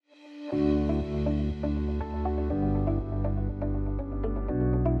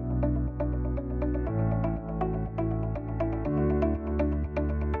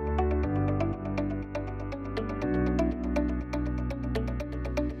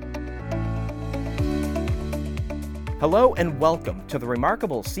Hello and welcome to the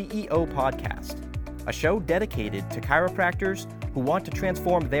Remarkable CEO Podcast, a show dedicated to chiropractors who want to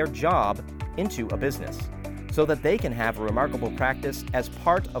transform their job into a business so that they can have a remarkable practice as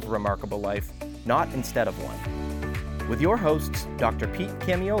part of a remarkable life, not instead of one. With your hosts, Dr. Pete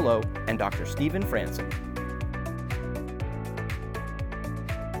Camiolo and Dr. Stephen Franson.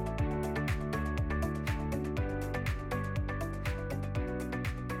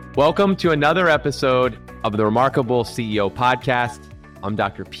 Welcome to another episode of the Remarkable CEO Podcast. I'm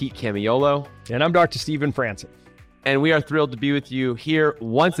Dr. Pete Camiolo. And I'm Dr. Stephen Franson. And we are thrilled to be with you here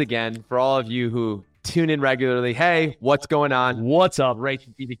once again. For all of you who tune in regularly, hey, what's going on? What's up? Great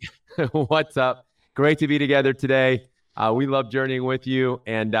to be together. What's up? Great to be together today. We love journeying with you.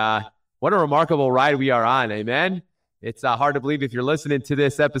 And what a remarkable ride we are on, amen? It's hard to believe if you're listening to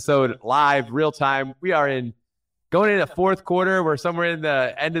this episode live, real time. We are going into fourth quarter. We're somewhere in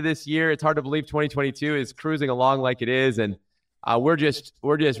the end of this year. It's hard to believe 2022 is cruising along like it is. And we're just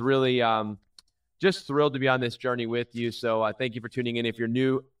really just thrilled to be on this journey with you. So thank you for tuning in. If you're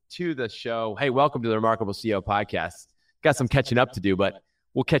new to the show, hey, welcome to the Remarkable CEO Podcast. Got some catching up to do, but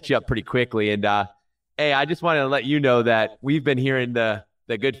we'll catch you up pretty quickly. And hey, I just wanted to let you know that we've been hearing the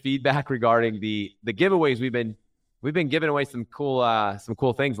good feedback regarding the giveaways. We've been giving away some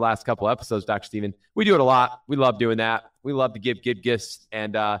cool things the last couple episodes, Dr. Stephen. We do it a lot. We love doing that. We love to give gifts.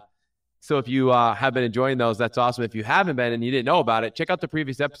 And so if you have been enjoying those, that's awesome. If you haven't been and you didn't know about it, check out the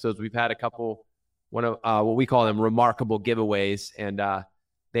previous episodes. We've had a couple, what we call them remarkable giveaways. And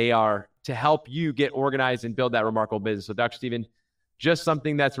they are to help you get organized and build that remarkable business. So Dr. Stephen, just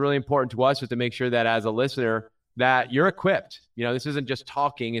something that's really important to us is to make sure that as a listener that you're equipped. You know, this isn't just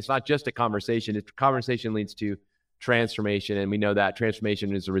talking. It's not just a conversation. Conversation leads to transformation. And we know that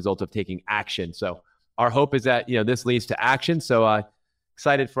transformation is a result of taking action. So our hope is that, this leads to action. So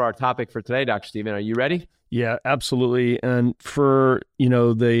excited for our topic for today, Dr. Stephen. Are you ready? Yeah, absolutely. And for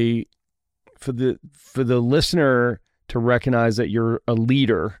the listener to recognize that you're a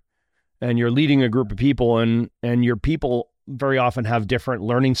leader and you're leading a group of people and your people very often have different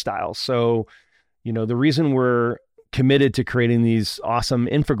learning styles. So, the reason we're committed to creating these awesome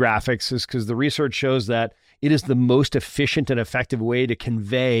infographics is because the research shows that it is the most efficient and effective way to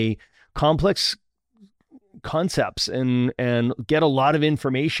convey complex concepts and get a lot of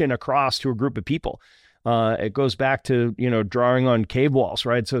information across to a group of people. It goes back to, drawing on cave walls,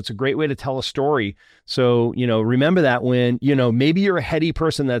 right? So it's a great way to tell a story. So, remember that when, maybe you're a heady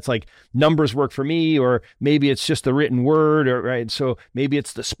person that's like numbers work for me, or maybe it's just the written word, or right. So maybe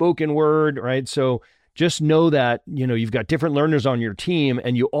it's the spoken word, right? So just know that, you've got different learners on your team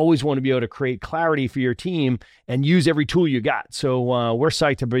and you always want to be able to create clarity for your team and use every tool you got. So we're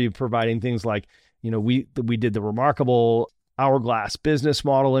psyched to be providing things like, we did the remarkable hourglass business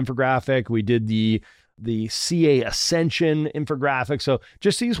model infographic. We did the CA Ascension infographic. So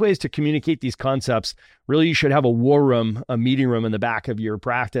just these ways to communicate these concepts. Really, you should have a war room, a meeting room in the back of your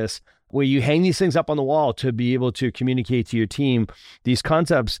practice where you hang these things up on the wall to be able to communicate to your team these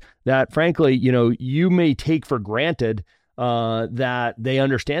concepts that, frankly, you may take for granted that they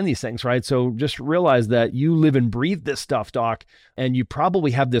understand these things, right? So just realize that you live and breathe this stuff, doc, and you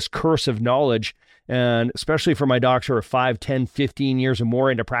probably have this curse of knowledge. And especially for my docs who are 5, 10, 15 years or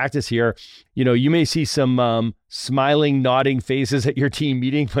more into practice here, you may see some smiling, nodding faces at your team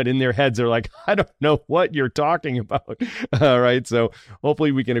meeting, but in their heads, they're like, I don't know what you're talking about. All right. So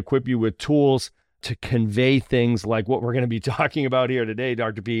hopefully we can equip you with tools to convey things like what we're going to be talking about here today,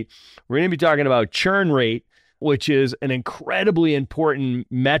 Dr. Pete. We're going to be talking about churn rate, which is an incredibly important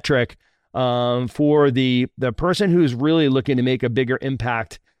metric for the person who's really looking to make a bigger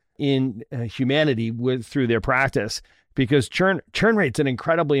impact in humanity through their practice, because churn rate's an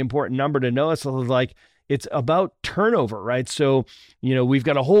incredibly important number to know. It's like, it's about turnover, right? So, we've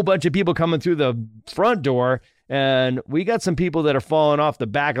got a whole bunch of people coming through the front door and we got some people that are falling off the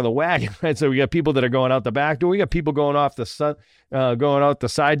back of the wagon, right? So we got people that are going out the back door. We got people going off going out the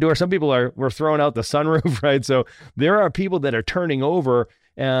side door. Some people we're throwing out the sunroof, right? So there are people that are turning over.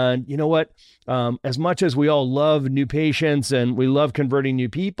 And you know what? As much as we all love new patients and we love converting new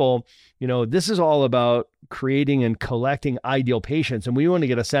people, this is all about creating and collecting ideal patients. And we want to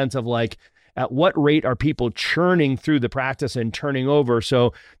get a sense of like, at what rate are people churning through the practice and turning over?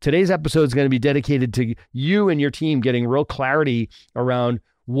 So today's episode is going to be dedicated to you and your team getting real clarity around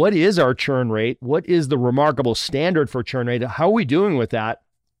what is our churn rate? What is the remarkable standard for churn rate? How are we doing with that?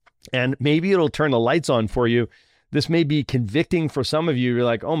 And maybe it'll turn the lights on for you. This may be convicting for some of you. You're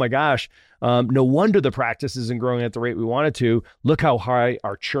like, oh my gosh, no wonder the practice isn't growing at the rate we want it to. Look how high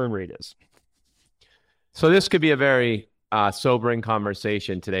our churn rate is. So this could be a very sobering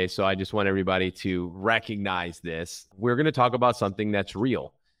conversation today. So I just want everybody to recognize this. We're going to talk about something that's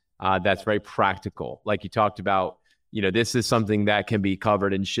real, that's very practical. Like you talked about, this is something that can be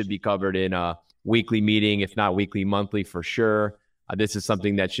covered and should be covered in a weekly meeting, if not weekly, monthly for sure. This is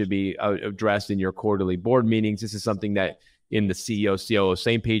something that should be addressed in your quarterly board meetings. This is something that in the CEO, COO,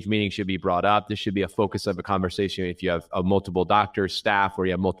 same page meeting should be brought up. This should be a focus of a conversation if you have multiple doctors, staff, or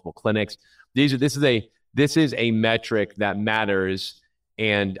you have multiple clinics. This is a metric that matters.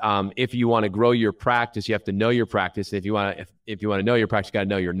 And if you want to grow your practice, you have to know your practice. If you want to know your practice, you got to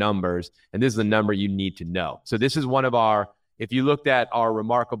know your numbers. And this is a number you need to know. So this is one of if you looked at our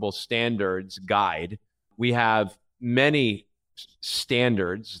Remarkable Standards guide, we have many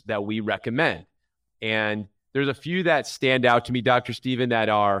standards that we recommend. And there's a few that stand out to me, Dr. Stephen, that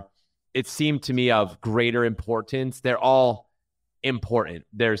it seemed to me of greater importance. They're all important.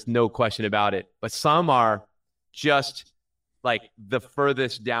 There's no question about it. But some are just like the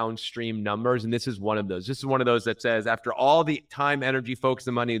furthest downstream numbers. And this is one of those. This is one of those that says, after all the time, energy, focus,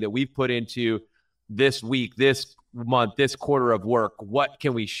 and money that we've put into this week, this month, this quarter of work, what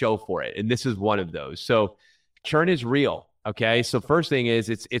can we show for it? And this is one of those. So churn is real. Okay. So first thing is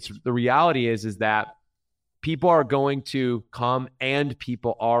the reality is that people are going to come and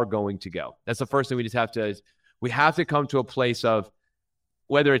people are going to go. That's the first thing we have to come to a place of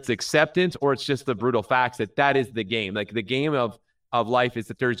whether it's acceptance or it's just the brutal facts that is the game. Like the game of life is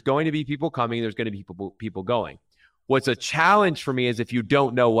that there's going to be people coming, there's going to be people going. What's a challenge for me is if you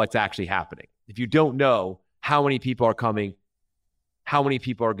don't know what's actually happening. If you don't know how many people are coming, how many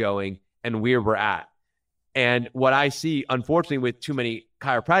people are going, and where we're at. And what I see, unfortunately, with too many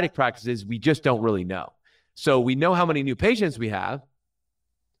chiropractic practices, we just don't really know. So we know how many new patients we have.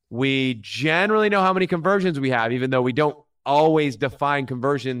 We generally know how many conversions we have, even though we don't always define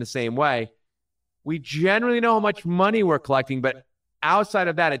conversion in the same way. We generally know how much money we're collecting, but outside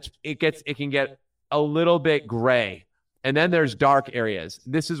of that, it can get a little bit gray. And then there's dark areas.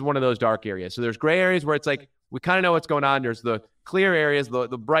 This is one of those dark areas. So there's gray areas where it's like, we kind of know what's going on. There's the clear areas, the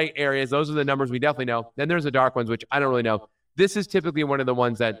bright areas. Those are the numbers we definitely know. Then there's the dark ones, which I don't really know. This is typically one of the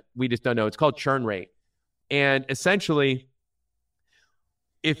ones that we just don't know. It's called churn rate. And essentially,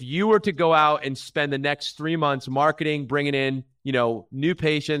 if you were to go out and spend the next 3 months marketing, bringing in, new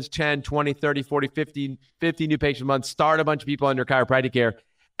patients, 10, 20, 30, 40, 50 new patient months, start a bunch of people under chiropractic care.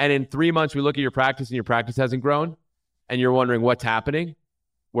 And in 3 months, we look at your practice and your practice hasn't grown and you're wondering what's happening.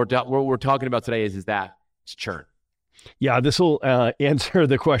 What we're talking about today is that it's churn. Yeah, this will answer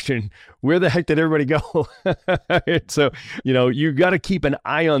the question, where the heck did everybody go? So, you got to keep an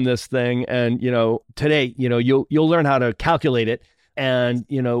eye on this thing. And, today, you'll learn how to calculate it. And,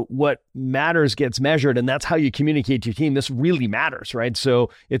 what matters gets measured, and that's how you communicate to your team. This really matters, right?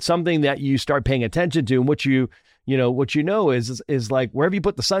 So it's something that you start paying attention to, and what you know is like wherever you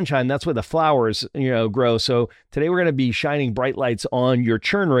put the sunshine, that's where the flowers, grow. So today we're going to be shining bright lights on your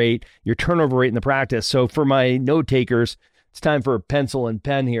churn rate, your turnover rate in the practice. So for my note takers, it's time for a pencil and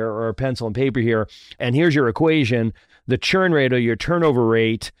pen here, or a pencil and paper here. And here's your equation. The churn rate, or your turnover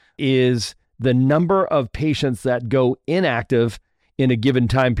rate, is the number of patients that go inactive in a given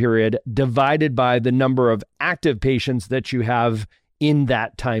time period divided by the number of active patients that you have in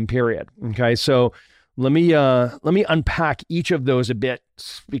that time period. Okay. So let me unpack each of those a bit,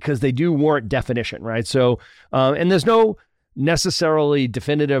 because they do warrant definition, right? So, and there's no necessarily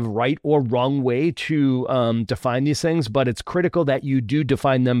definitive right or wrong way to define these things, but it's critical that you do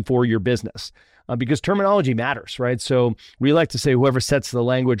define them for your business. Because terminology matters, right? So we like to say whoever sets the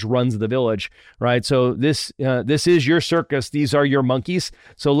language runs the village, right? So this is your circus. These are your monkeys.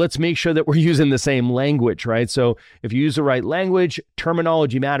 So let's make sure that we're using the same language, right? So if you use the right language,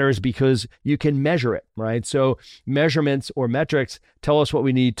 terminology matters because you can measure it, right? So measurements or metrics tell us what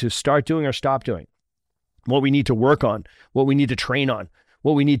we need to start doing or stop doing, what we need to work on, what we need to train on,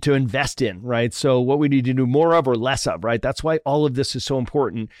 what we need to invest in, right? So what we need to do more of or less of, right? That's why all of this is so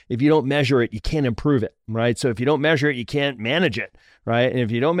important. If you don't measure it, you can't improve it, right? So if you don't measure it, you can't manage it, right? And if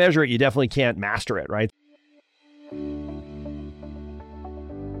you don't measure it, you definitely can't master it, right?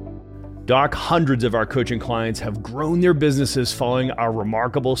 Doc, hundreds of our coaching clients have grown their businesses following our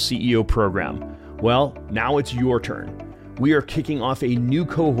Remarkable CEO program. Well, now it's your turn. We are kicking off a new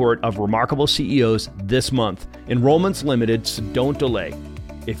cohort of Remarkable CEOs this month. Enrollment's limited, so don't delay.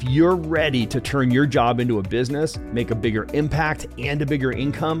 If you're ready to turn your job into a business, make a bigger impact and a bigger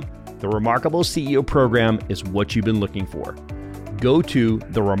income, the Remarkable CEO program is what you've been looking for. Go to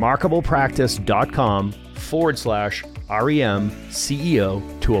theremarkablepractice.com/REM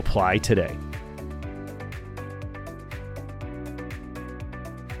CEO to apply today.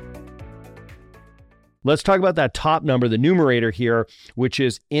 Let's talk about that top number, the numerator here, which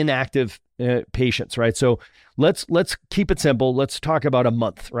is inactive patients, right? So let's keep it simple. Let's talk about a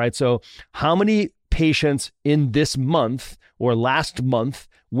month, right? So how many patients in this month or last month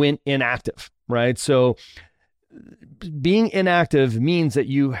went inactive, right? So being inactive means that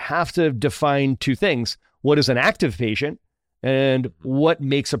you have to define two things. What is an active patient and what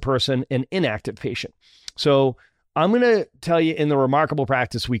makes a person an inactive patient? So I'm going to tell you in the Remarkable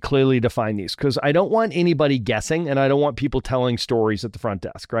Practice, we clearly define these because I don't want anybody guessing and I don't want people telling stories at the front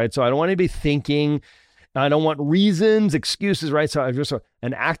desk, right? So I don't want anybody thinking, I don't want reasons, excuses, right? So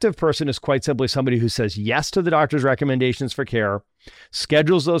an active person is quite simply somebody who says yes to the doctor's recommendations for care,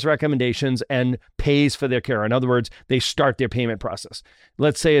 schedules those recommendations, and pays for their care. In other words, they start their payment process.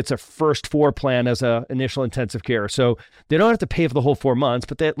 Let's say it's a first 4 plan as an initial intensive care. So they don't have to pay for the whole 4 months,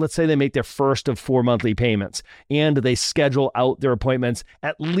 but let's say they make their first of 4 monthly payments and they schedule out their appointments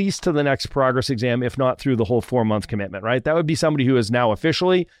at least to the next progress exam, if not through the whole 4-month commitment, right? That would be somebody who is now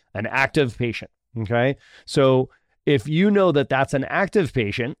officially an active patient. Okay. So if you know that that's an active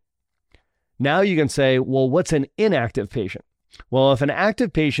patient, now you can say, well, what's an inactive patient? Well, if an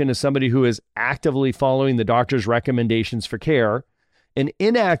active patient is somebody who is actively following the doctor's recommendations for care, an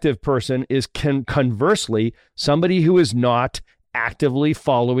inactive person is conversely somebody who is not actively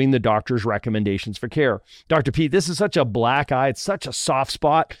following the doctor's recommendations for care. Dr. Pete, this is such a black eye. It's such a soft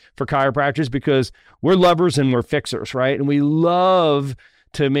spot for chiropractors because we're lovers and we're fixers, right? And we love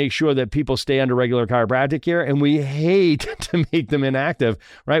to make sure that people stay under regular chiropractic care, and we hate to make them inactive,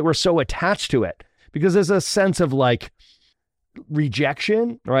 right? We're so attached to it because there's a sense of like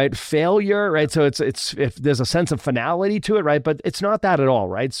rejection, right? Failure, right? So it's if there's a sense of finality to it, right? But it's not that at all,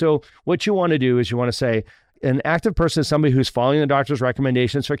 right? So what you want to do is you want to say an active person is somebody who's following the doctor's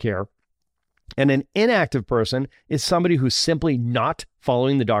recommendations for care, and an inactive person is somebody who's simply not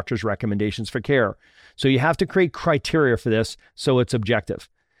following the doctor's recommendations for care. So you have to create criteria for this so it's objective.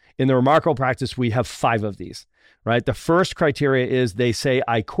 In the Remarkable Practice, we have 5 of these, right? The first criteria is they say,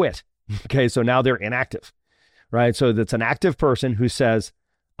 I quit. Okay, so now they're inactive, right? So that's an active person who says,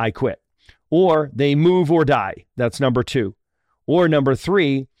 I quit. Or they move or die. That's number 2. Or number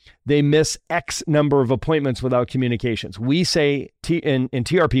 3, they miss X number of appointments without communications. We say, in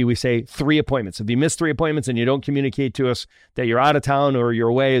TRP, we say 3 appointments. If you miss 3 appointments and you don't communicate to us that you're out of town or you're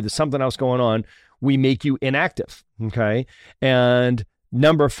away, or there's something else going on, we make you inactive, okay? And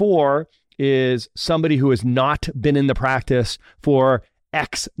number 4 is somebody who has not been in the practice for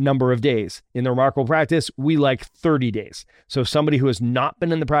X number of days. In the Remarkable Practice, we like 30 days. So somebody who has not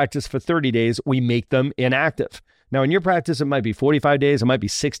been in the practice for 30 days, we make them inactive. Now, in your practice, it might be 45 days, it might be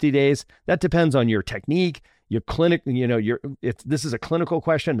 60 days. That depends on your technique, your clinic, if this is a clinical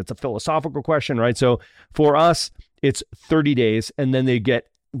question, it's a philosophical question, right? So for us, it's 30 days, and then they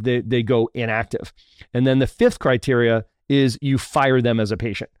go inactive. And then the 5th criteria is you fire them as a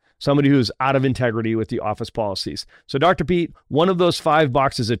patient, somebody who's out of integrity with the office policies. So Dr. Pete, one of those 5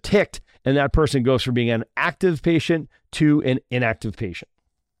 boxes are ticked, and that person goes from being an active patient to an inactive patient.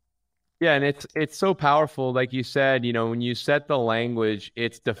 Yeah, and it's so powerful. Like you said, when you set the language,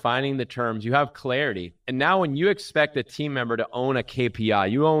 it's defining the terms. You have clarity. And now when you expect a team member to own a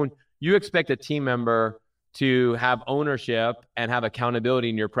KPI, you expect a team member to have ownership and have accountability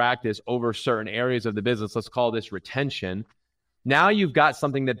in your practice over certain areas of the business. Let's call this retention. Now you've got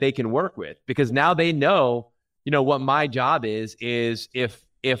something that they can work with because now they know, what my job is if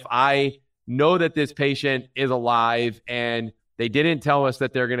I know that this patient is alive and they didn't tell us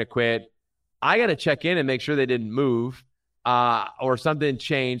that they're going to quit, I got to check in and make sure they didn't move or something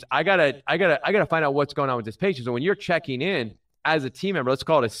changed. I gotta find out what's going on with this patient. So when you're checking in as a team member, let's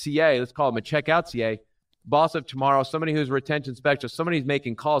call it a CA, let's call them a checkout CA, boss of tomorrow, somebody who's a retention specialist, somebody who's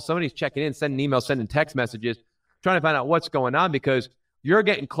making calls, somebody's checking in, sending emails, sending text messages, trying to find out what's going on because you're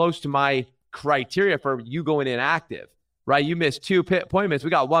getting close to my criteria for you going inactive, right? You missed 2 appointments. We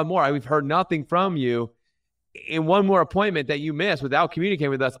got 1 more. We've heard nothing from you. In 1 more appointment that you missed without communicating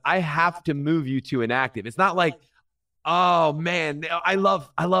with us, I have to move you to inactive. It's not like, oh man, I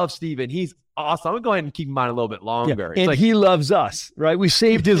love Steven. He's awesome. I'm going to go ahead and keep him on a little bit longer. Yeah. And he loves us, right? We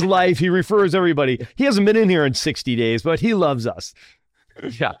saved his life. He refers everybody. He hasn't been in here in 60 days, but he loves us.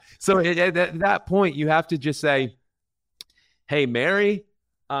 Yeah. So at that point, you have to just say, hey, Mary,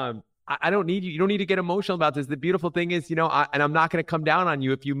 I don't need you. You don't need to get emotional about this. The beautiful thing is, and I'm not going to come down on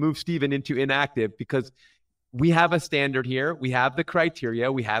you if you move Steven into inactive because we have a standard here. We have the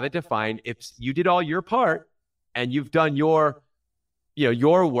criteria. We have it defined. If you did all your part and you've done your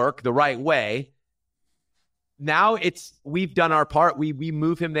work the right way, now we've done our part. We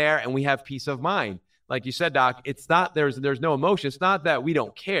move him there and we have peace of mind. Like you said, Doc, it's not, there's no emotion. It's not that we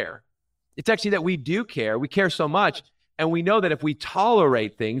don't care. It's actually that we do care. We care so much. And we know that if we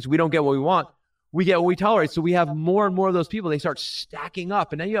tolerate things, we don't get what we want. We get what we tolerate. So we have more and more of those people. They start stacking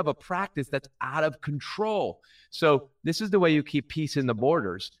up. And now you have a practice that's out of control. So this is the way you keep peace in the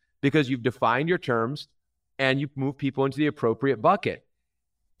borders, because you've defined your terms and you move people into the appropriate bucket.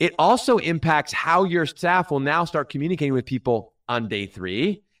 It also impacts how your staff will now start communicating with people on day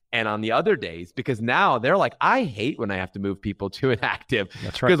 3 and on the other days, because now they're like, I hate when I have to move people to inactive.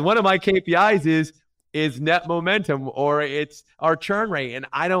 That's right. Because one of my KPIs is net momentum, or it's our churn rate. And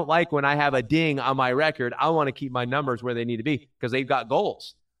I don't like when I have a ding on my record. I want to keep my numbers where they need to be because they've got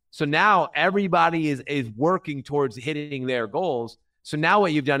goals. So now everybody is working towards hitting their goals. So now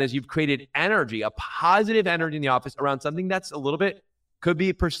what you've done is you've created energy, a positive energy in the office around something that's a little bit, could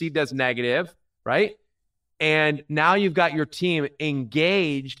be perceived as negative, right? And now you've got your team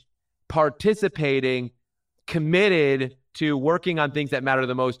engaged, participating, committed to working on things that matter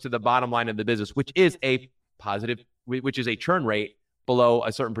the most to the bottom line of the business, which is a positive, which is a churn rate below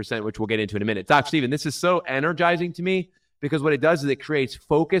a certain percent, which we'll get into in a minute. Doc Steven, this is so energizing to me because what it does is it creates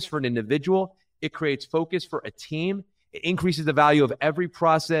focus for an individual. It creates focus for a team. It increases the value of every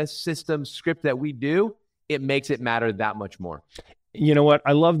process, system, script that we do. It makes it matter that much more. You know what?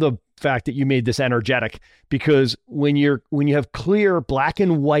 I love the fact that you made this energetic, because when you have clear black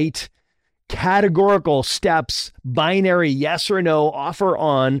and white categorical steps, binary yes or no, offer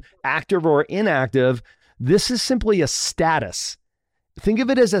on, active or inactive, this is simply a status. Think of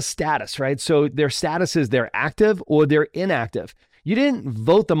it as a status, right? So their status is they're active or they're inactive. You didn't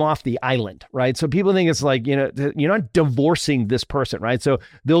vote them off the island, right? So people think it's like, you're not divorcing this person, right? So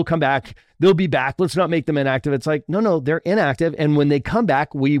they'll come back, they'll be back. Let's not make them inactive. It's like, no, they're inactive. And when they come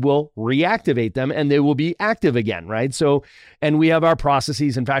back, we will reactivate them and they will be active again, right? So, and we have our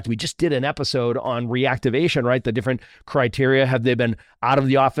processes. In fact, we just did an episode on reactivation, right? The different criteria. Have they been out of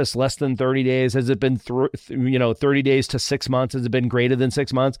the office less than 30 days? Has it been 30 days to 6 months? Has it been greater than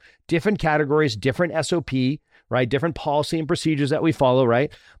 6 months? Different categories, different SOP, right? Different policy and procedures that we follow,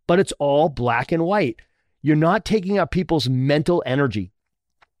 right? But it's all black and white. You're not taking up people's mental energy.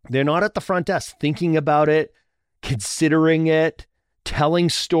 They're not at the front desk thinking about it, considering it, telling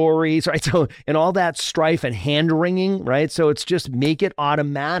stories, right? So, and all that strife and hand wringing, right? So it's just make it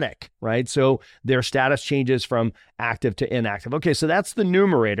automatic, right? So their status changes from active to inactive. Okay, so that's the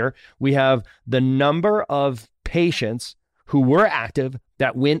numerator. We have the number of patients who were active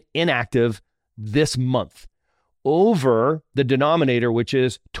that went inactive this month, over the denominator, which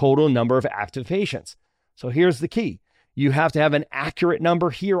is total number of active patients. So here's the key. You have to have an accurate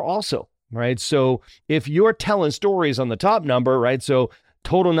number here also, right? So if you're telling stories on the top number, right? So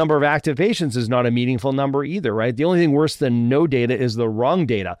total number of active patients is not a meaningful number either, right? The only thing worse than no data is the wrong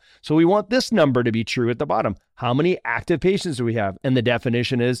data. So we want this number to be true at the bottom. How many active patients do we have? And the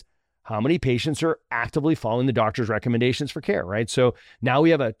definition is how many patients are actively following the doctor's recommendations for care, right? So now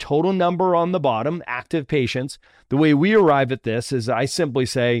we have a total number on the bottom, active patients. The way we arrive at this is I simply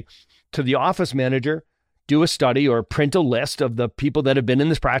say to the office manager, do a study or print a list of the people that have been in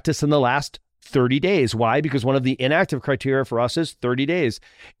this practice in the last 30 days. Why? Because one of the inactive criteria for us is 30 days.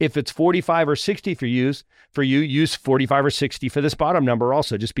 If it's 45 or 60 for you, use 45 or 60 for this bottom number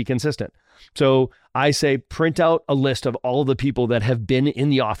also. Just be consistent. So I say print out a list of all of the people that have been in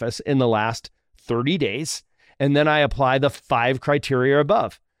the office in the last 30 days. And then I apply the 5 criteria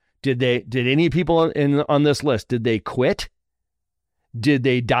above. Did any people on this list, did they quit? Did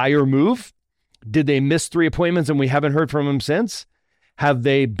they die or move? Did they miss 3 appointments and we haven't heard from them since? Have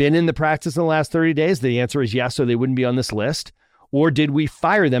they been in the practice in the last 30 days? The answer is yes, so they wouldn't be on this list. Or did we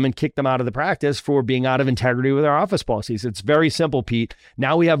fire them and kick them out of the practice for being out of integrity with our office policies? It's very simple, Pete.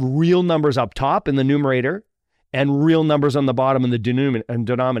 Now we have real numbers up top in the numerator and real numbers on the bottom in the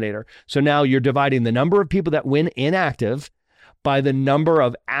denominator. So now you're dividing the number of people that went inactive by the number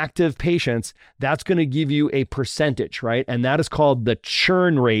of active patients. That's going to give you a percentage, right? And that is called the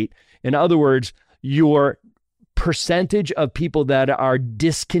churn rate. In other words, your percentage of people that are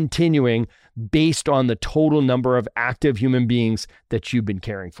discontinuing based on the total number of active human beings that you've been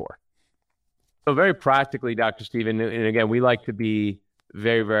caring for. So very practically, Dr. Steven, and again, we like to be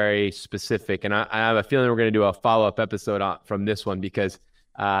very, very specific. And I have a feeling we're going to do a follow-up episode from this one because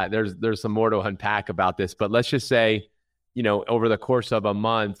there's some more to unpack about this. But let's just say, over the course of a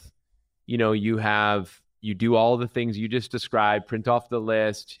month, you do all the things you just described, print off the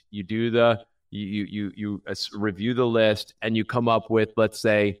list, you review the list, and you come up with, let's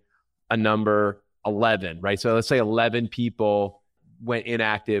say, a number 11, right? So let's say 11 people went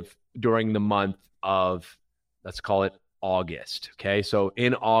inactive during the month of, let's call it August, okay? So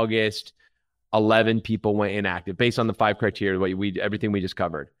in August, 11 people went inactive based on the 5 criteria, everything we just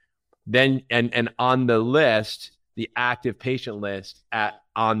covered. Then, and on the list, the active patient list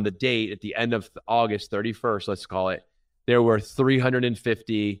on the date at the end of August 31st, let's call it, there were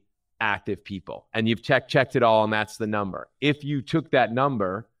 350 active people. And you've checked it all, and that's the number. If you took that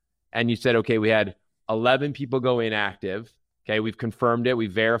number and you said, okay, we had 11 people go inactive. Okay, we've confirmed it. We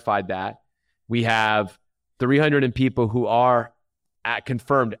verified that. We have 300 people who are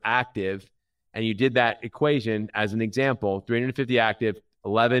confirmed active. And you did that equation as an example, 350 active,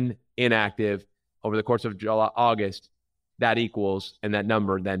 11 inactive over the course of August, that equals, and that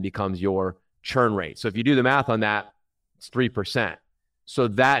number then becomes your churn rate. So if you do the math on that, it's 3%. So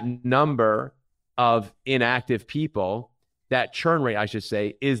that number of inactive people, that churn rate, I should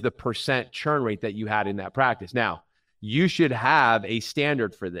say, is the percent churn rate that you had in that practice. Now, you should have a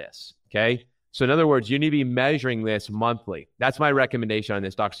standard for this, okay? So in other words, you need to be measuring this monthly. That's my recommendation on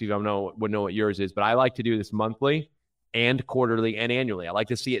this. Dr. Steve, I don't know what yours is, but I like to do this monthly and quarterly and annually. I like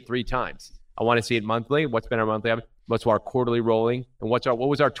to see it 3 times. I want to see it monthly. What's been our monthly? What's our quarterly rolling? And what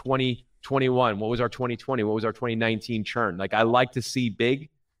was our 2021? What was our 2020? What was our 2019 churn? Like, I like to see big,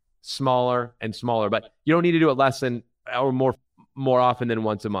 smaller, and smaller, but you don't need to do it less than or more often than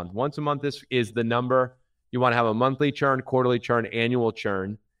once a month. Once a month is the number. You want to have a monthly churn, quarterly churn, annual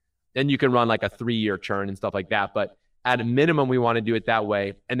churn. Then you can run like a 3-year churn and stuff like that. But at a minimum, we want to do it that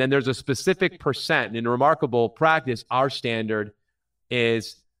way. And then there's a specific percent. In remarkable practice, our standard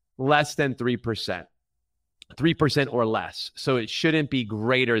is less than 3%, 3% or less. So it shouldn't be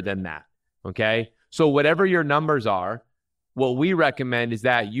greater than that. Okay. So whatever your numbers are, what we recommend is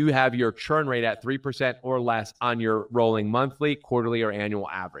that you have your churn rate at 3% or less on your rolling monthly, quarterly, or annual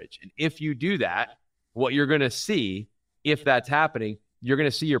average. And if you do that, what you're going to see, if that's happening, you're going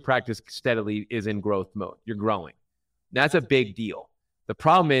to see your practice steadily is in growth mode. You're growing. That's a big deal. The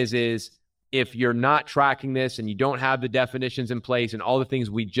problem is if you're not tracking this and you don't have the definitions in place and all the things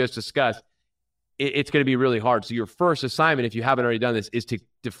we just discussed, it's going to be really hard. So your first assignment, if you haven't already done this, is to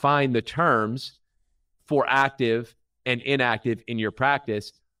define the terms for active and inactive in your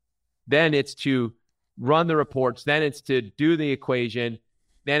practice. Then it's to run the reports. Then it's to do the equation.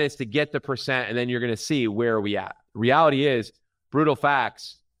 Then it's to get the percent. And then you're going to see where are we at. Reality is, brutal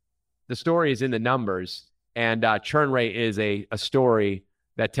facts, the story is in the numbers. And churn rate is a story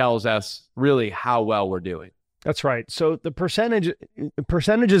that tells us really how well we're doing. That's right. So the percentage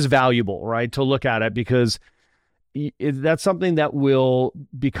is valuable, right, to look at it, because that's something that will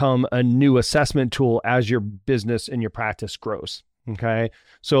become a new assessment tool as your business and your practice grows. Okay.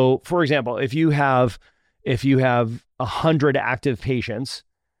 So for example, if you have 100 active patients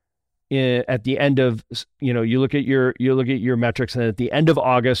at the end of, you look at your metrics, and at the end of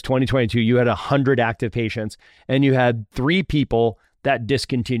August 2022, you had 100 active patients and you had 3 people that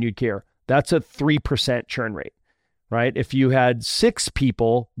discontinued care. That's a 3% churn rate, right? If you had 6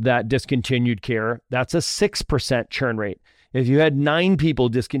 people that discontinued care, that's a 6% churn rate. If you had 9 people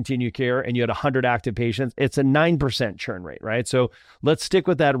discontinue care and you had 100 active patients, it's a 9% churn rate, right? So let's stick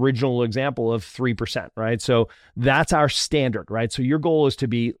with that original example of 3%, right? So that's our standard, right? So your goal is to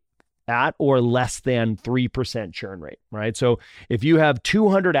be at or less than 3% churn rate, right? So if you have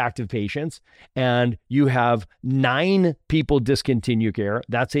 200 active patients and you have 9 people discontinue care,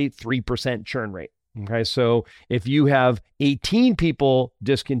 that's a 3% churn rate. Okay. So if you have 18 people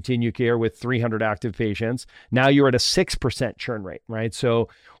discontinue care with 300 active patients, now you're at a 6% churn rate, right? So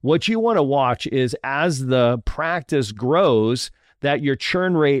what you want to watch is, as the practice grows, that your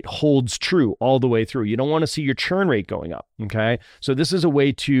churn rate holds true all the way through. You don't want to see your churn rate going up, okay? So this is a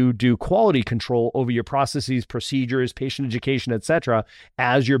way to do quality control over your processes, procedures, patient education, et cetera,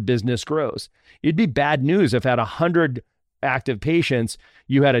 as your business grows. It'd be bad news if at 100 active patients,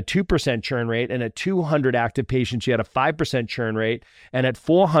 you had a 2% churn rate, and at 200 active patients, you had a 5% churn rate, and at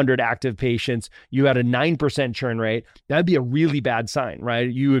 400 active patients, you had a 9% churn rate. That'd be a really bad sign, right?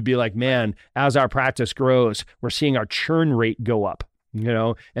 You would be like, man, as our practice grows, we're seeing our churn rate go up,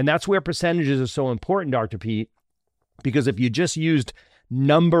 and that's where percentages are so important, Dr. Pete, because if you just used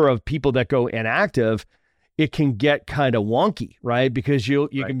number of people that go inactive, it can get kind of wonky, right? Because you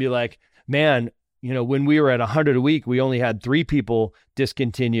can be like, man, when we were at 100 a week, we only had 3 people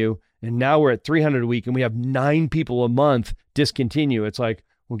discontinue, and now we're at 300 a week and we have 9 people a month discontinue. It's like,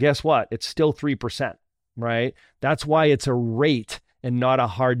 well, guess what? It's still 3%, right? That's why it's a rate and not a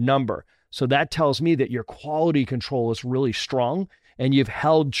hard number. So that tells me that your quality control is really strong, and you've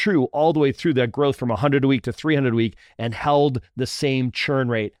held true all the way through that growth from 100 a week to 300 a week and held the same churn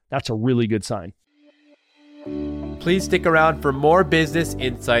rate. That's a really good sign. Please stick around for more business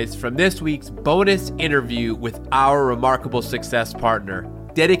insights from this week's bonus interview with our remarkable success partner,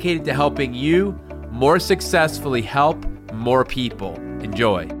 dedicated to helping you more successfully help more people.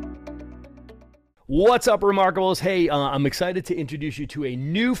 Enjoy. What's up, Remarkables? Hey, I'm excited to introduce you to a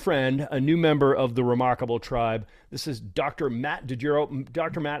new friend, a new member of the Remarkable Tribe. This is Dr. Matt DiGiro.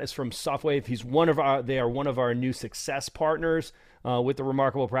 Dr. Matt is from SoftWave. They are one of our new success partners with the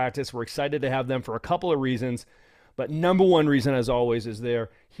Remarkable Practice. We're excited to have them for a couple of reasons. But number one reason, as always, is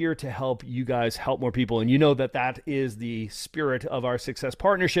they're here to help you guys help more people. And you know that is the spirit of our success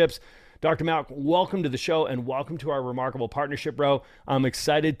partnerships. Dr. Matt, welcome to the show and welcome to our Remarkable Partnership, bro. I'm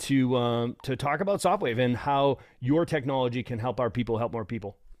excited to talk about SoftWave and how your technology can help our people help more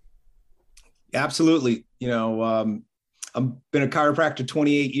people. Absolutely. I've been a chiropractor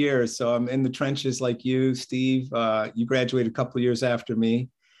 28 years, so I'm in the trenches like you, Steve. You graduated a couple of years after me,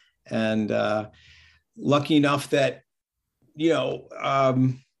 and lucky enough that,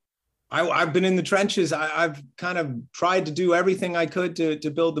 I've been in the trenches. I've kind of tried to do everything I could to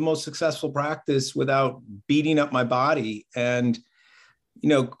build the most successful practice without beating up my body. And,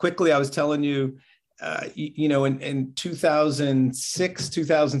 quickly, I was telling you, in 2006,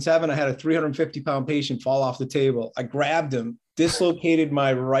 2007, I had a 350-pound patient fall off the table. I grabbed him, dislocated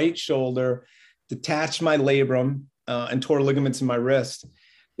my right shoulder, detached my labrum, and tore ligaments in my wrist.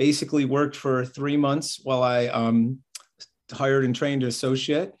 Basically worked for 3 months while I hired and trained an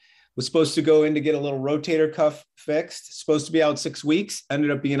associate. Was supposed to go in to get a little rotator cuff fixed, supposed to be out 6 weeks,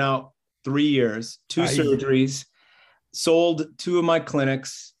 ended up being out 3 years, 2 surgeries, sold 2 of my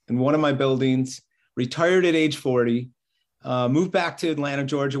clinics in one of my buildings, retired at age 40, moved back to Atlanta,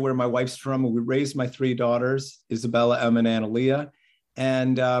 Georgia, where my wife's from. We raised my 3 daughters, Isabella, Emma, and Analia.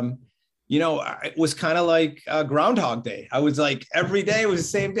 And, it was kind of like Groundhog Day. I was like, every day was the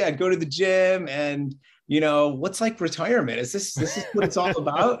same day. I'd go to the gym and, what's like retirement? Is this what it's all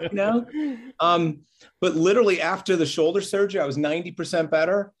about? But literally after the shoulder surgery, I was 90%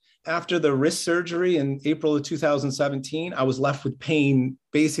 better. After the wrist surgery in April of 2017, I was left with pain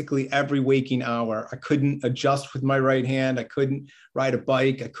basically every waking hour. I couldn't adjust with my right hand. I couldn't ride a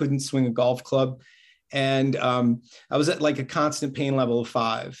bike. I couldn't swing a golf club. And I was at like a constant pain level of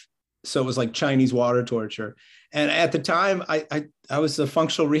 5. So it was like Chinese water torture. And at the time, I was a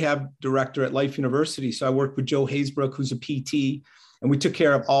functional rehab director at Life University. So I worked with Joe Haysbrook, who's a PT, and we took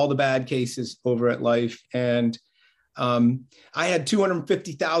care of all the bad cases over at Life. And I had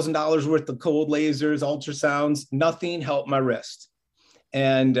 $250,000 worth of cold lasers, ultrasounds, nothing helped my wrist.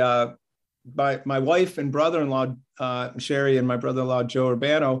 And my wife and brother-in-law, Sherry, and my brother-in-law, Joe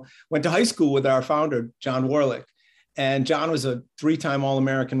Urbano, went to high school with our founder, John Warlick. And John was a 3-time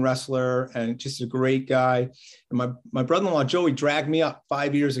All-American wrestler and just a great guy. And my brother-in-law, Joey, dragged me up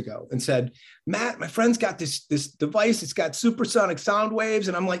 5 years ago and said, Matt, my friend's got this device. It's got supersonic sound waves.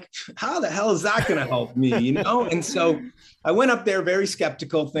 And I'm like, how the hell is that going to help me? And so I went up there very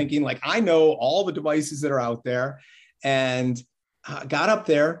skeptical, thinking like, I know all the devices that are out there, and got up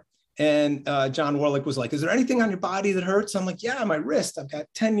there. And John Warlick was like, is there anything on your body that hurts? I'm like, yeah, my wrist. I've got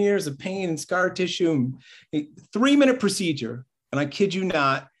 10 years of pain and scar tissue. A 3-minute procedure. And I kid you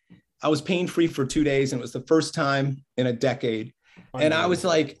not, I was pain-free for 2 days. And it was the first time in a decade. And I was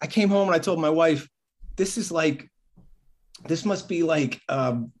like, I came home and I told my wife, this must be like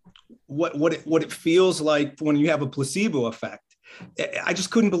what it feels like when you have a placebo effect. I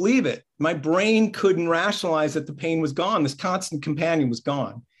just couldn't believe it. My brain couldn't rationalize that the pain was gone. This constant companion was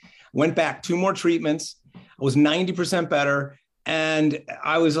gone. Went back 2 more treatments. I was 90% better. And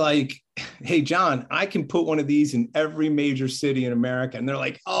I was like, hey, John, I can put one of these in every major city in America. And they're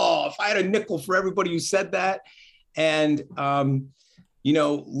like, oh, if I had a nickel for everybody who said that. And,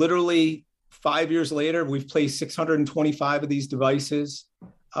 literally 5 years later, we've placed 625 of these devices.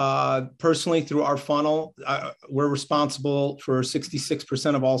 Personally, through our funnel, we're responsible for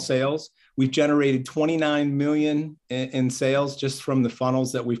 66% of all sales. We've generated 29 million in sales just from the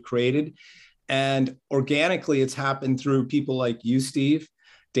funnels that we've created. And organically, it's happened through people like you, Steve,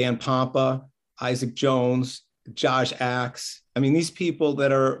 Dan Pompa, Isaac Jones, Josh Axe. I mean, these people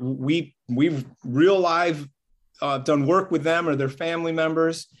that are, we've real live done work with them or their family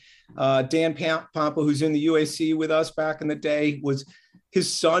members. Dan Pompa, who's in the UAC with us back in the day, was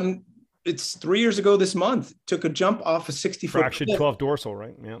his son. It's 3 years ago this month, took a jump off a 60-foot. Fractured 12 dorsal,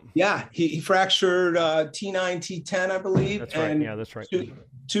 right? Yeah. Yeah. He fractured T9, T10, I believe. That's right. And yeah, that's right.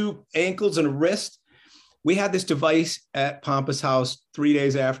 Two ankles and a wrist. We had this device at Pompa's house 3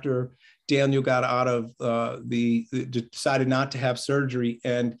 days after Daniel got out of decided not to have surgery.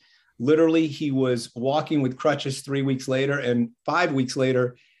 And literally he was walking with crutches 3 weeks later. And 5 weeks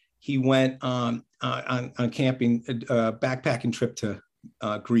later, he went on camping, backpacking trip to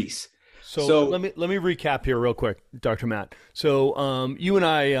Greece. So let me recap here real quick, Dr. Matt. So you and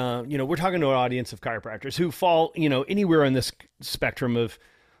I, we're talking to an audience of chiropractors who fall, anywhere on this spectrum of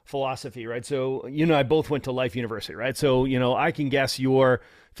philosophy, right? So you and I both went to Life University, right? So, I can guess your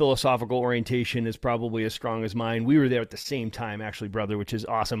philosophical orientation is probably as strong as mine. We were there at the same time, actually, brother, which is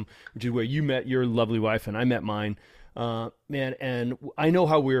awesome, which is where you met your lovely wife and I met mine. Man, and I know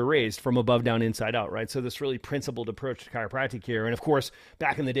how we were raised from above down, inside out, right? So this really principled approach to chiropractic care. And of course,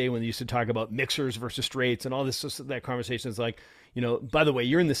 back in the day when they used to talk about mixers versus straights and all this, that conversation is like, by the way,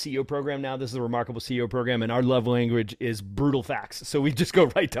 you're in the CEO program now. This is a remarkable CEO program, and our love language is brutal facts. So we just go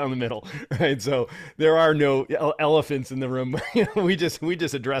right down the middle, right? So there are no elephants in the room. We just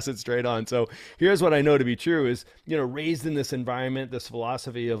address it straight on. So here's what I know to be true is, raised in this environment, this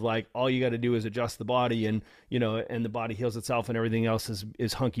philosophy of like, all you got to do is adjust the body and the body heals itself and everything else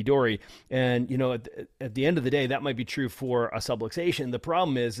is hunky dory. And, at the end of the day, that might be true for a subluxation. The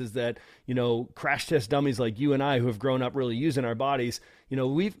problem is that, crash test dummies like you and I who have grown up really using our bodies,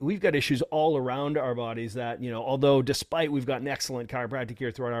 we've got issues all around our bodies that, although despite we've gotten excellent chiropractic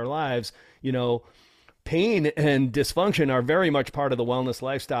care throughout our lives, pain and dysfunction are very much part of the wellness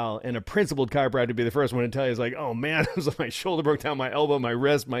lifestyle. And a principled chiropractor would be the first one to tell you is like, oh man, it was like my shoulder broke down, my elbow, my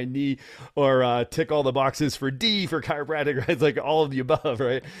wrist, my knee, or tick all the boxes for D for chiropractic, right? It's like all of the above,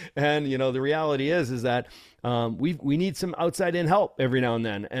 right? And, the reality is that we need some outside in help every now and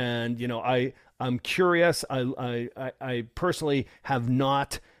then. And, I'm curious. I personally have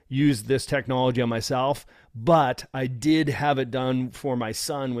not used this technology on myself, but I did have it done for my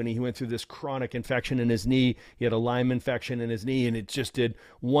son when he went through this chronic infection in his knee. He had a Lyme infection in his knee, and it just did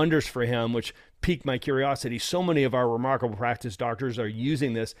wonders for him, which piqued my curiosity. So many of our remarkable practice doctors are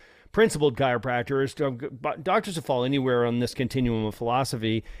using this. Principled chiropractors, doctors who fall anywhere on this continuum of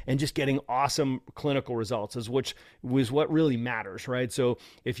philosophy and just getting awesome clinical results which was what really matters, right? So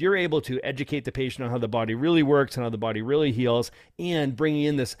if you're able to educate the patient on how the body really works and how the body really heals and bringing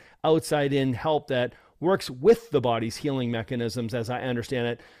in this outside in help that works with the body's healing mechanisms, as I understand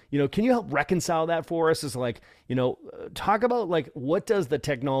it. Can you help reconcile that for us? Is like, talk about like, what does the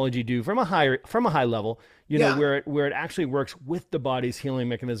technology do from a high level, where it actually works with the body's healing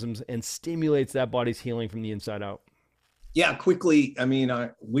mechanisms and stimulates that body's healing from the inside out? Yeah, quickly. I mean,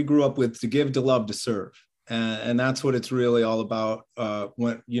 we grew up with to give, to love, to serve. And that's what it's really all about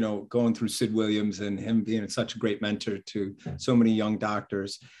when, going through Sid Williams and him being such a great mentor to so many young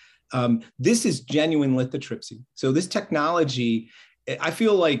doctors. This is genuine lithotripsy. So this technology, I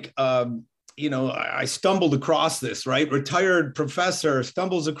feel like, I stumbled across this, right? Retired professor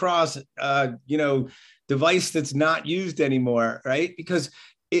stumbles across, device that's not used anymore, right? Because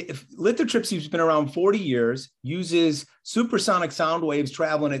lithotripsy has been around 40 years, uses supersonic sound waves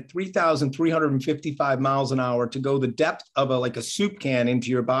traveling at 3,355 miles an hour to go the depth of like a soup can into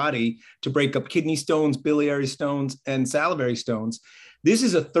your body to break up kidney stones, biliary stones, and salivary stones. This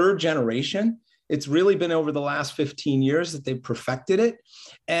is a third generation. It's really been over the last 15 years that they've perfected it.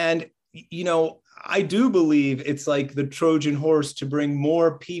 And, I do believe it's like the Trojan horse to bring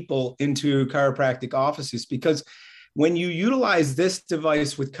more people into chiropractic offices, because when you utilize this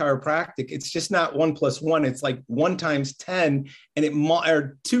device with chiropractic, it's just not 1 + 1. It's like 1 × 10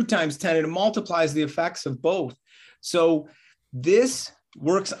 or 2 × 10, and it multiplies the effects of both. So this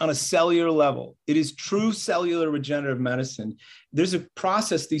works on a cellular level. It is true cellular regenerative medicine. There's a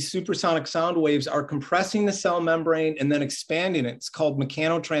process, these supersonic sound waves are compressing the cell membrane and then expanding it. It's called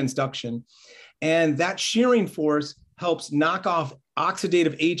mechanotransduction. And that shearing force helps knock off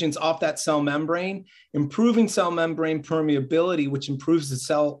oxidative agents off that cell membrane, improving cell membrane permeability, which improves the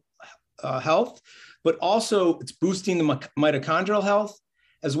cell health, but also it's boosting the mitochondrial health,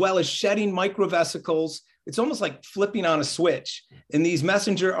 as well as shedding microvesicles. It's almost like flipping on a switch. And these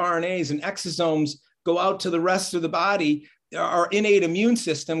messenger RNAs and exosomes go out to the rest of the body. Our innate immune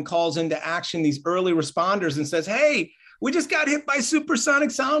system calls into action these early responders and says, hey, we just got hit by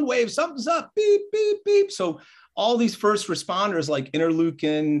supersonic sound waves. Something's up, beep, beep, beep. So all these first responders like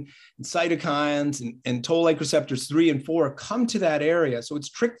interleukin, and cytokines, and toll-like receptors 3 and 4 come to that area. So it's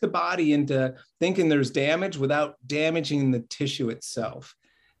tricked the body into thinking there's damage without damaging the tissue itself.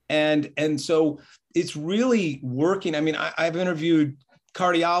 And so it's really working. I mean, I've interviewed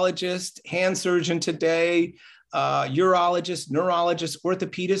cardiologists, hand surgeon today, urologists, neurologists,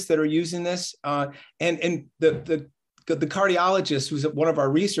 orthopedists that are using this. And the cardiologist, who's one of our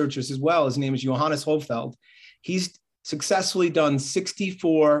researchers as well, his name is Johannes Hofeld. He's successfully done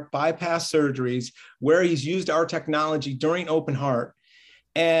 64 bypass surgeries where he's used our technology during open heart.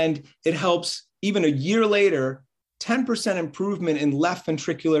 And it helps, even a year later, 10% improvement in left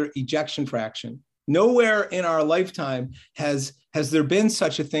ventricular ejection fraction. Nowhere in our lifetime has there been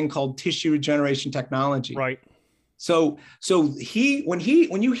such a thing called tissue regeneration technology. Right. When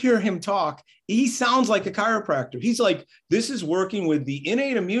you hear him talk, he sounds like a chiropractor. He's like, this is working with the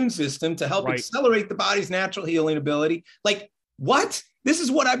innate immune system to help accelerate the body's natural healing ability. Like, what? This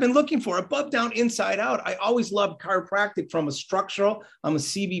is what I've been looking for, above, down, inside out. I always loved chiropractic from a structural. I'm a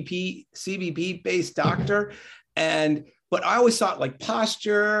CBP based doctor. But I always thought like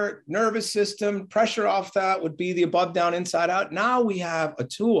posture, nervous system, pressure off that would be the above, down, inside out. Now we have a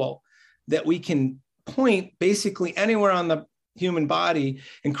tool that we can point basically anywhere on the human body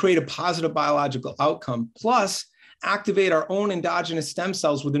and create a positive biological outcome, plus activate our own endogenous stem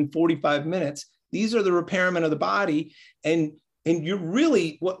cells within 45 minutes. These are the repairmen of the body. And you're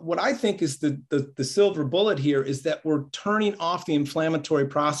really, what I think is the silver bullet here is that we're turning off the inflammatory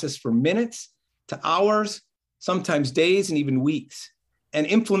process for minutes to hours, sometimes days, and even weeks. And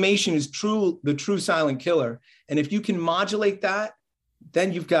inflammation is the true silent killer. And if you can modulate that,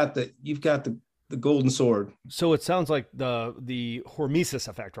 then you've got the golden sword. So it sounds like the hormesis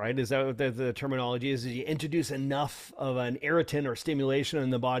effect, right? Is that what the terminology is? Is you introduce enough of an irritant or stimulation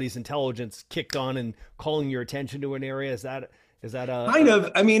and the body's intelligence kicked on and calling your attention to an area? Is that a kind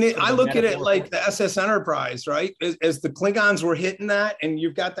of? I mean, I look at it like the SS Enterprise, right? As the Klingons were hitting that, and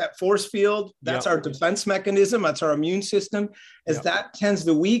you've got that force field. That's our defense mechanism. That's our immune system. As that tends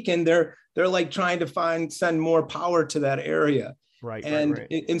to weaken, they're like trying to send more power to that area. Right.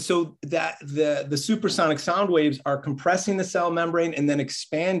 And so that the supersonic sound waves are compressing the cell membrane and then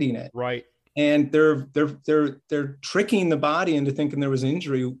expanding it. Right. And they're tricking the body into thinking there was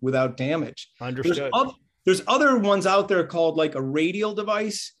injury without damage. Understood. There's other ones out there called like a radial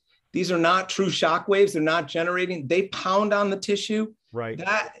device. These are not true shock waves. They're not generating. They pound on the tissue. Right.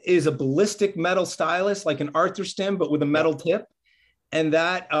 That is a ballistic metal stylus, like an arthur-stim, but with a metal tip. And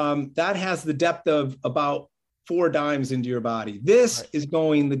that has the depth of about 4 dimes into your body. This is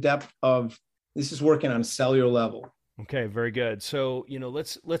going the depth of, this is working on a cellular level. Okay, very good. So,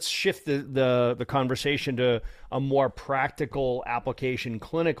 let's shift the conversation to a more practical application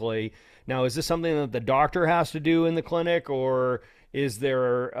clinically. Now, is this something that the doctor has to do in the clinic, or is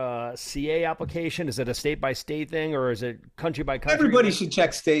there a CA application? Is it a state-by-state thing, or is it country by country? Everybody should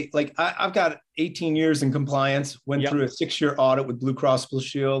check state. Like I've got 18 years in compliance, went through a 6-year audit with Blue Cross Blue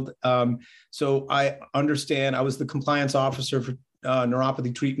Shield. So I understand. I was the compliance officer for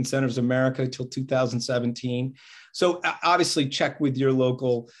Neuropathy Treatment Centers of America till 2017. So obviously check with your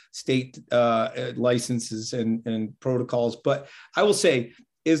local state licenses and protocols. But I will say,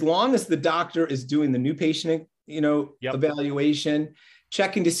 as long as the doctor is doing the new patient, evaluation,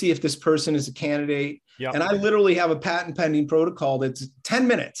 checking to see if this person is a candidate. And I literally have a patent pending protocol that's 10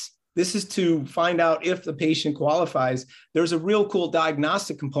 minutes. This is to find out if the patient qualifies. There's a real cool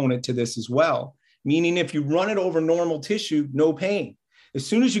diagnostic component to this as well, meaning if you run it over normal tissue, no pain. As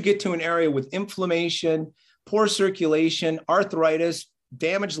soon as you get to an area with inflammation, poor circulation, arthritis,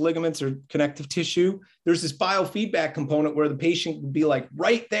 damaged ligaments or connective tissue, there's this biofeedback component where the patient would be like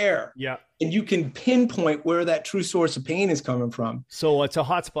right there. Yeah. And you can pinpoint where that true source of pain is coming from. So it's a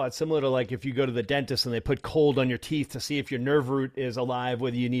hotspot, similar to like if you go to the dentist and they put cold on your teeth to see if your nerve root is alive,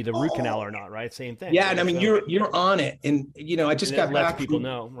 whether you need a root canal or not, right? Same thing. Yeah. Right? And I mean, you're on it. And, I just got back. People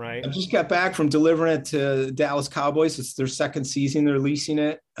know, right? I just got back from delivering it to Dallas Cowboys. It's their second season. They're leasing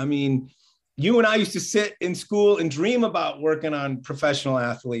it. I mean, you and I used to sit in school and dream about working on professional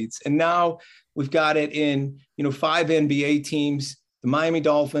athletes. And now we've got it in, 5 NBA teams, the Miami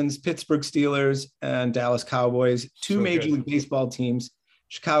Dolphins, Pittsburgh Steelers, and Dallas Cowboys, 2 Major League Baseball teams,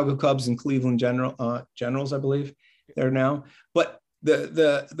 Chicago Cubs and Cleveland Generals, I believe they're now. But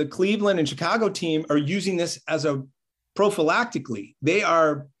the Cleveland and Chicago team are using this as a prophylactically. They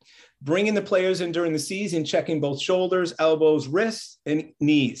are bringing the players in during the season, checking both shoulders, elbows, wrists, and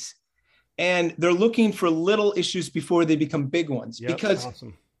knees. And they're looking for little issues before they become big ones, because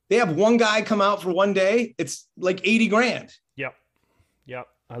they have one guy come out for one day. It's like 80 grand. Yep.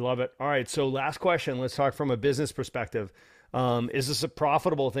 I love it. All right. So last question, let's talk from a business perspective. Is this a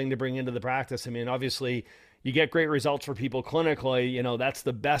profitable thing to bring into the practice? I mean, obviously you get great results for people clinically, that's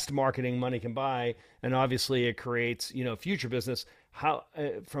the best marketing money can buy. And obviously it creates, future business. How,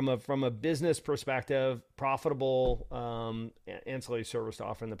 from a business perspective, profitable ancillary service to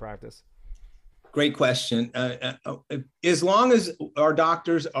offer in the practice? Great question. As long as our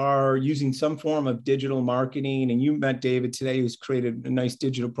doctors are using some form of digital marketing, and you met David today, who's created a nice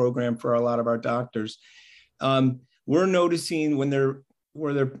digital program for a lot of our doctors, we're noticing when they're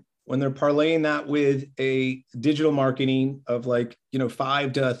parlaying that with a digital marketing of like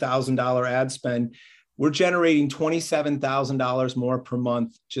 $5,000 to $1,000 ad spend, we're generating $27,000 more per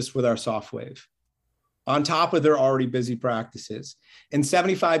month just with our SoftWave, on top of their already busy practices. And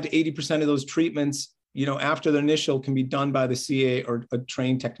 75 to 80% of those treatments after the initial can be done by the CA or a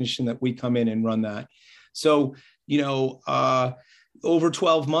trained technician that we come in and run that. So, over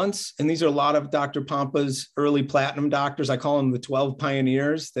 12 months, and these are a lot of Dr. Pompa's early platinum doctors. I call them the 12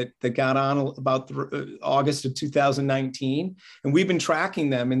 pioneers that got on about August of 2019. And we've been tracking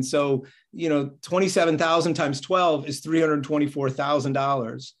them. And so, 27,000 times 12 is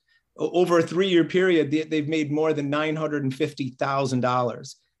 $324,000. Over a 3-year period, they've made more than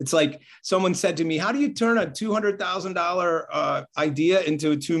 $950,000. It's like someone said to me, how do you turn a $200,000 idea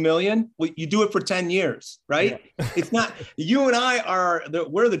into a $2 million? Well, you do it for 10 years, right? Yeah. It's not, you and I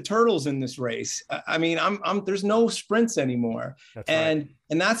we're the turtles in this race. I mean, there's no sprints anymore. That's right.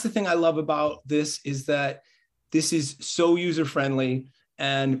 And that's the thing I love about this is that this is so user-friendly.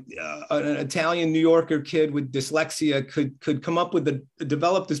 And an Italian New Yorker kid with dyslexia could come up with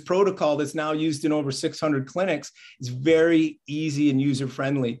develop this protocol that's now used in over 600 clinics. It's very easy and user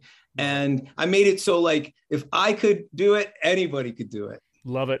friendly. And I made it so like if I could do it, anybody could do it.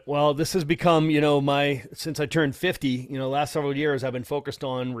 Love it. Well, this has become, since I turned 50, last several years, I've been focused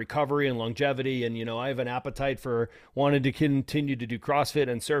on recovery and longevity. And, I have an appetite for wanting to continue to do CrossFit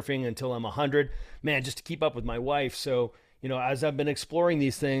and surfing until I'm 100, man, just to keep up with my wife. So, as I've been exploring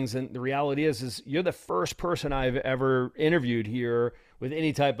these things, and the reality is you're the first person I've ever interviewed here with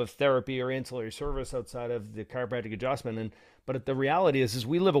any type of therapy or ancillary service outside of the chiropractic adjustment. But the reality is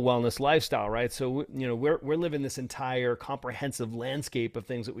we live a wellness lifestyle, right? So, we're living this entire comprehensive landscape of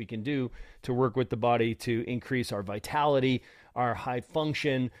things that we can do to work with the body to increase our vitality, our high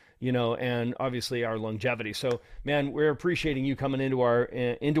function, and obviously our longevity. So, man, we're appreciating you coming into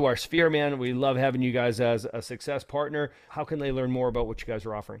our sphere, man. We love having you guys as a success partner. How can they learn more about what you guys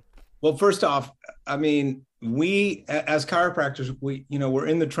are offering? Well, first off, I mean, we as chiropractors, we're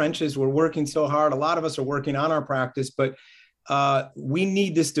in the trenches. We're working so hard. A lot of us are working on our practice, but we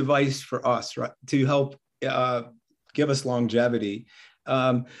need this device for us, right, to help give us longevity.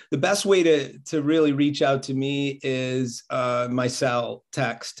 The best way to really reach out to me is my cell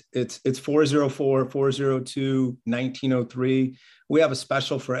text. It's 404-402-1903. We have a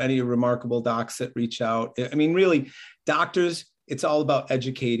special for any remarkable docs that reach out. I mean, really, doctors, it's all about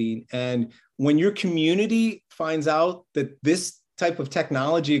educating. And when your community finds out that this type of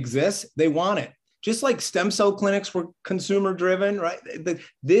technology exists, they want it. Just like stem cell clinics were consumer driven, right?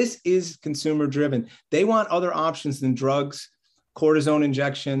 This is consumer driven. They want other options than drugs, cortisone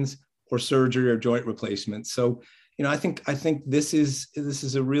injections, or surgery or joint replacement. So, I think this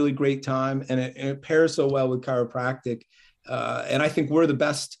is a really great time, and it pairs so well with chiropractic. And I think we're the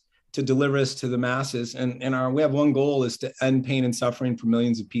best to deliver this to the masses. And we have one goal is to end pain and suffering for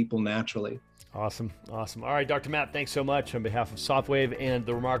millions of people naturally. Awesome. All right, Dr. Matt, thanks so much on behalf of Softwave and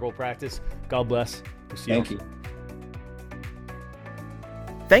the Remarkable Practice. God bless. We'll see you. Thank you.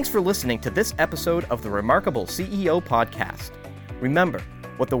 Thanks for listening to this episode of the Remarkable CEO Podcast. Remember,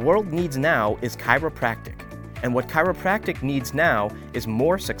 what the world needs now is chiropractic, and what chiropractic needs now is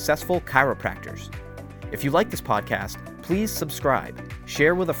more successful chiropractors. If you like this podcast, please subscribe,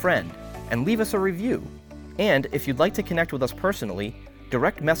 share with a friend, and leave us a review. And if you'd like to connect with us personally,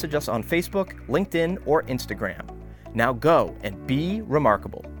 direct message us on Facebook, LinkedIn, or Instagram. Now go and be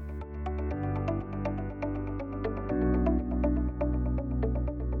remarkable.